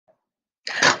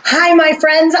Hi, my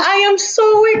friends. I am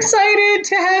so excited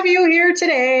to have you here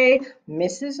today.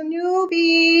 Mrs.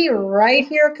 Newbie, right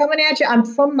here coming at you. I'm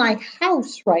from my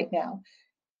house right now.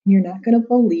 You're not going to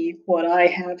believe what I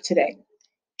have today.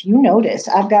 If you notice,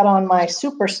 I've got on my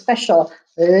super special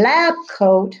lab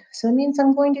coat, so it means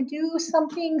I'm going to do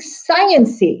something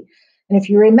sciencey. And if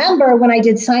you remember when I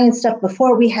did science stuff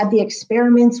before, we had the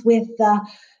experiments with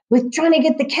trying to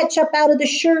get the ketchup out of the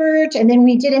shirt, and then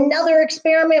we did another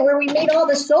experiment where we made all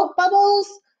the soap bubbles.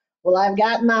 Well, I've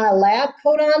got my lab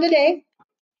coat on today.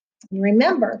 And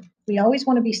remember, we always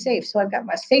want to be safe, so I've got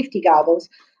my safety goggles,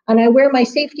 and I wear my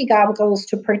safety goggles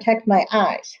to protect my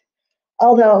eyes.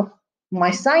 Although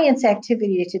my science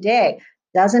activity today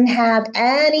doesn't have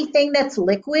anything that's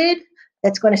liquid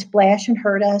that's going to splash and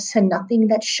hurt us and nothing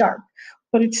that's sharp,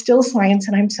 but it's still science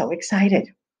and I'm so excited.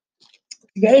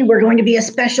 Today we're going to be a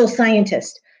special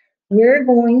scientist. We're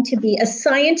going to be a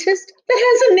scientist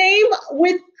that has a name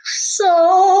with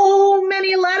so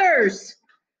many letters.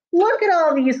 Look at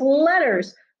all these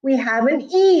letters. We have an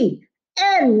E,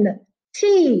 N,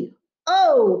 T,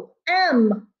 O,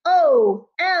 M, O,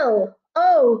 L,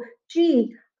 O,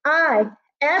 G, I,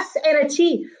 S, and a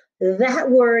T.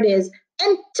 That word is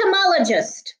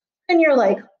entomologist. And you're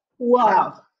like,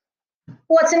 wow,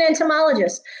 what's an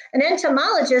entomologist? An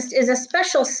entomologist is a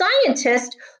special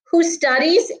scientist who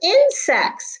studies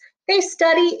insects. They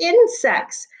study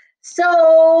insects.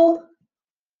 So,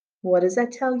 what does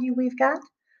that tell you we've got?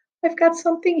 I've got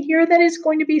something here that is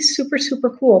going to be super, super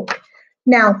cool.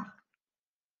 Now,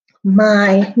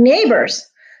 my neighbors,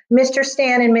 Mr.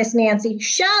 Stan and Miss Nancy,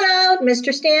 shout out,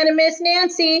 Mr. Stan and Miss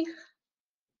Nancy,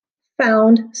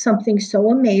 found something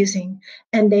so amazing,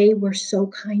 and they were so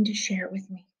kind to share it with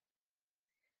me.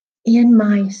 In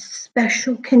my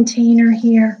special container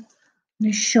here, I'm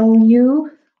going to show you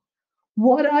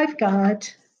what I've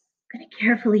got. I'm going to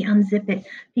carefully unzip it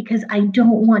because I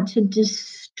don't want to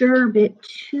disturb it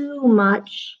too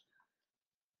much.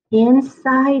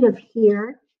 Inside of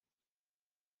here,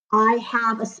 I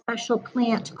have a special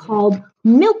plant called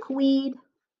milkweed.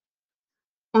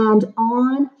 And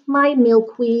on my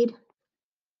milkweed,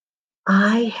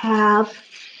 I have,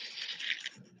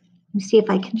 let me see if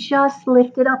I can just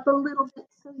lift it up a little bit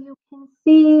so you can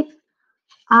see.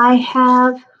 I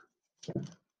have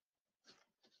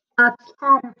a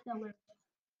caterpillar.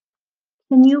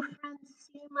 Can you friends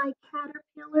see my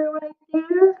caterpillar right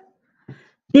there?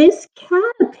 This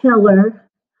caterpillar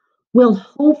will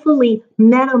hopefully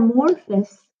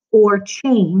metamorphose or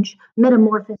change.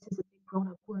 Metamorphose is a big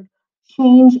grown-up word.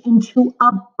 Change into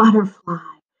a butterfly.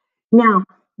 Now,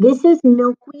 this is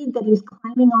milkweed that he's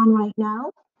climbing on right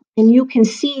now. And you can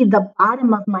see the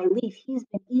bottom of my leaf. He's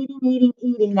been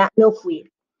eating that milkweed.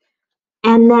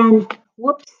 And then,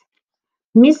 whoops,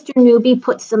 Mr. Newbie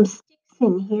put some sticks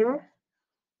in here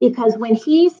because when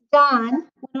he's done,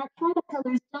 when our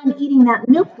caterpillar's done eating that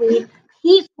milkweed,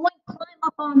 he's going to climb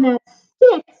up on that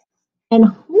stick and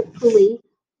hopefully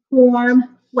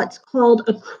form what's called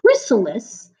a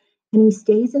chrysalis. And he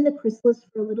stays in the chrysalis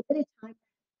for a little bit of time.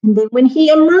 And then when he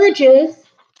emerges,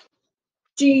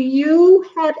 do you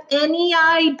have any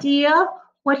idea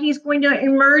what he's going to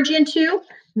emerge into?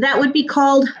 That would be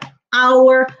called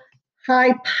our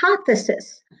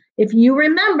hypothesis. If you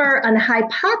remember, a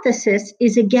hypothesis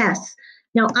is a guess.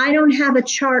 Now, I don't have a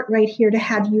chart right here to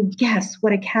have you guess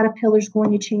what a caterpillar is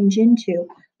going to change into,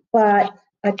 but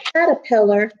a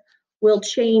caterpillar will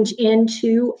change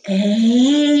into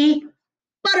a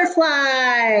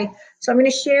butterfly. So I'm going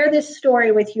to share this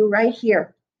story with you right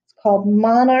here. It's called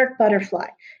monarch butterfly.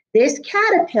 This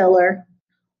caterpillar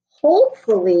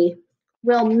hopefully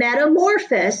will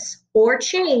metamorphose or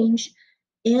change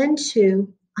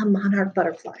into a monarch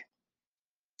butterfly.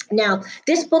 Now,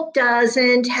 this book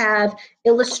doesn't have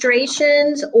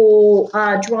illustrations or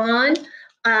drawn.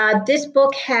 This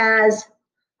book has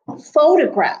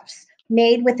photographs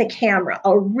made with a camera,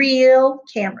 a real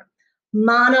camera.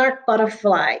 Monarch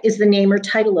Butterfly is the name or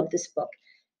title of this book.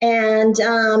 And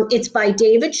it's by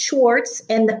David Schwartz,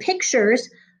 and the pictures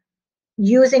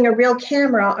using a real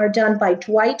camera are done by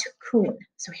Dwight Kuhn.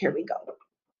 So here we go.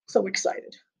 So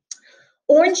excited.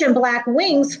 Orange and black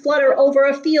wings flutter over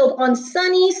a field on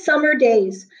sunny summer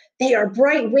days. They are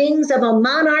bright wings of a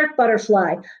monarch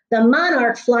butterfly. The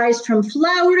monarch flies from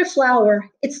flower to flower.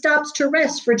 It stops to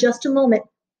rest for just a moment,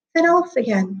 then off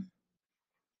again.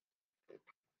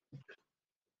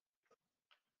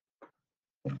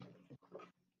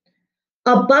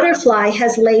 A butterfly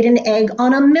has laid an egg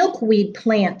on a milkweed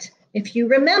plant. If you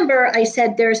remember, I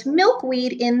said there's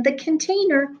milkweed in the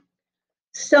container.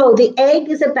 So the egg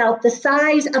is about the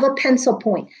size of a pencil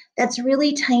point. That's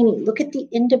really tiny. Look at the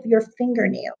end of your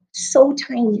fingernail. So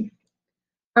tiny.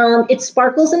 It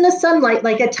sparkles in the sunlight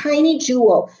like a tiny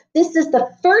jewel. This is the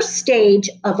first stage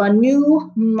of a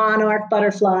new monarch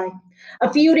butterfly.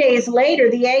 A few days later,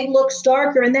 the egg looks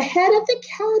darker and the head of the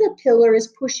caterpillar is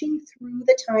pushing through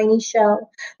the tiny shell.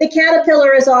 The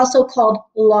caterpillar is also called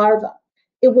larva.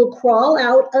 It will crawl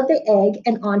out of the egg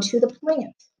and onto the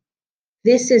plant.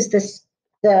 This is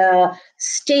the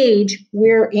stage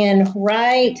we're in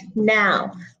right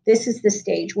now. This is the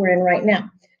stage we're in right now.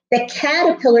 The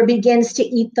caterpillar begins to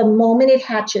eat the moment it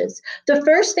hatches. The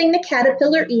first thing the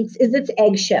caterpillar eats is its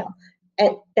eggshell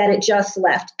that it just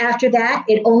left. After that,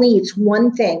 it only eats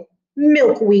one thing,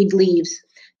 milkweed leaves.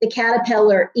 The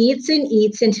caterpillar eats and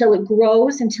eats until it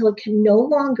grows, until it can no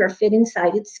longer fit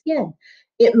inside its skin.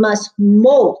 It must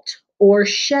molt or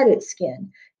shed its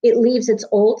skin. It leaves its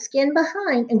old skin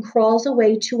behind and crawls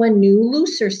away to a new,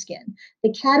 looser skin.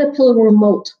 The caterpillar will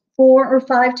molt 4 or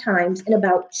 5 times in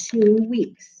about 2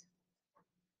 weeks.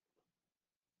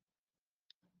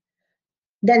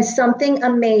 Then something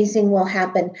amazing will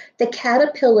happen. The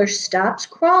caterpillar stops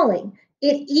crawling.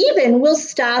 It even will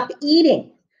stop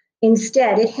eating.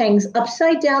 Instead, it hangs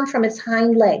upside down from its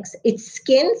hind legs. Its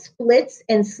skin splits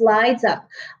and slides up.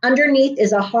 Underneath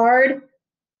is a hard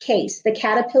case. The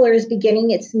caterpillar is beginning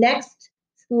its next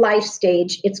life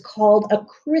stage. It's called a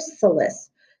chrysalis.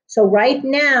 So right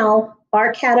now,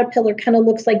 our caterpillar kind of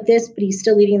looks like this, but he's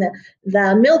still eating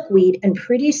the milkweed. And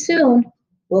pretty soon,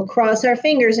 we'll cross our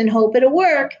fingers and hope it'll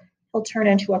work. He'll turn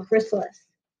into a chrysalis.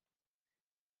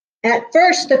 At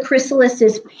first, the chrysalis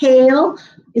is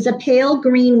a pale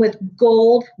green with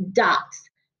gold dots.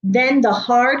 Then the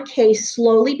hard case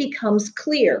slowly becomes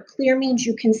clear. Clear means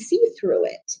you can see through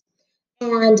it.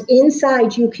 And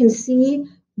inside you can see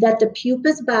that the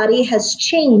pupa's body has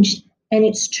changed and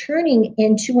it's turning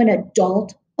into an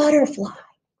adult butterfly.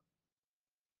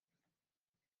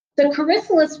 The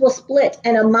chrysalis will split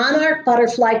and a monarch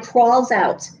butterfly crawls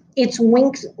out. Its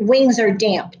wings are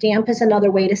damp. Damp is another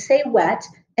way to say wet,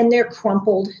 and they're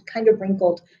crumpled, kind of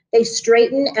wrinkled. They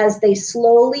straighten as they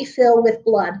slowly fill with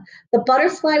blood. The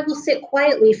butterfly will sit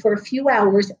quietly for a few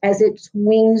hours as its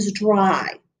wings dry,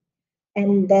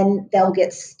 and then they'll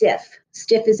get stiff.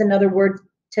 Stiff is another word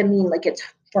to mean like it's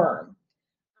firm.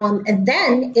 And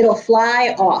then it'll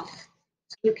fly off.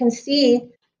 So you can see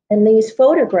in these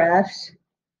photographs,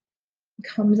 it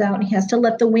comes out and he has to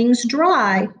let the wings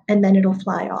dry and then it'll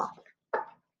fly off.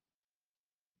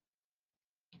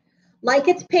 Like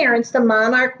its parents, the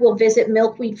monarch will visit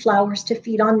milkweed flowers to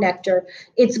feed on nectar.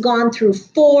 It's gone through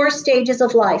 4 stages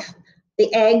of life: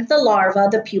 the egg, the larva,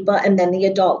 the pupa, and then the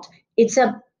adult. It's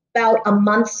about a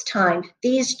month's time.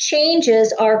 These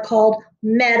changes are called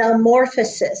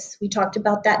metamorphosis. We talked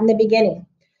about that in the beginning.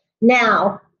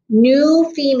 Now,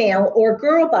 new female or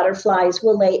girl butterflies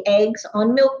will lay eggs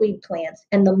on milkweed plants,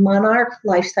 and the monarch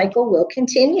life cycle will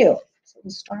continue. So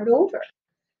we'll start over.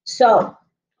 So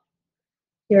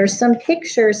here are some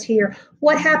pictures here.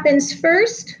 What happens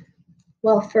first?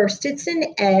 Well, first it's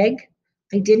an egg.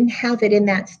 I didn't have it in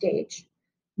that stage.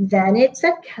 Then it's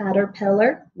a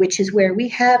caterpillar, which is where we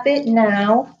have it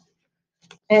now.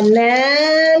 And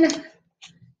then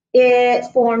it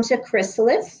forms a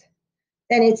chrysalis.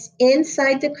 Then it's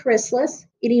inside the chrysalis.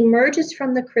 It emerges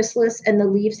from the chrysalis and the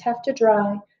leaves have to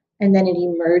dry. And then it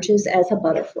emerges as a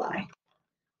butterfly.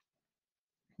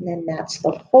 And then that's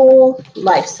the whole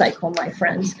life cycle, my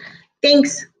friends.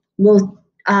 Thanks. We'll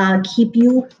keep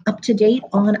you up to date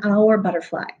on our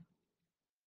butterfly.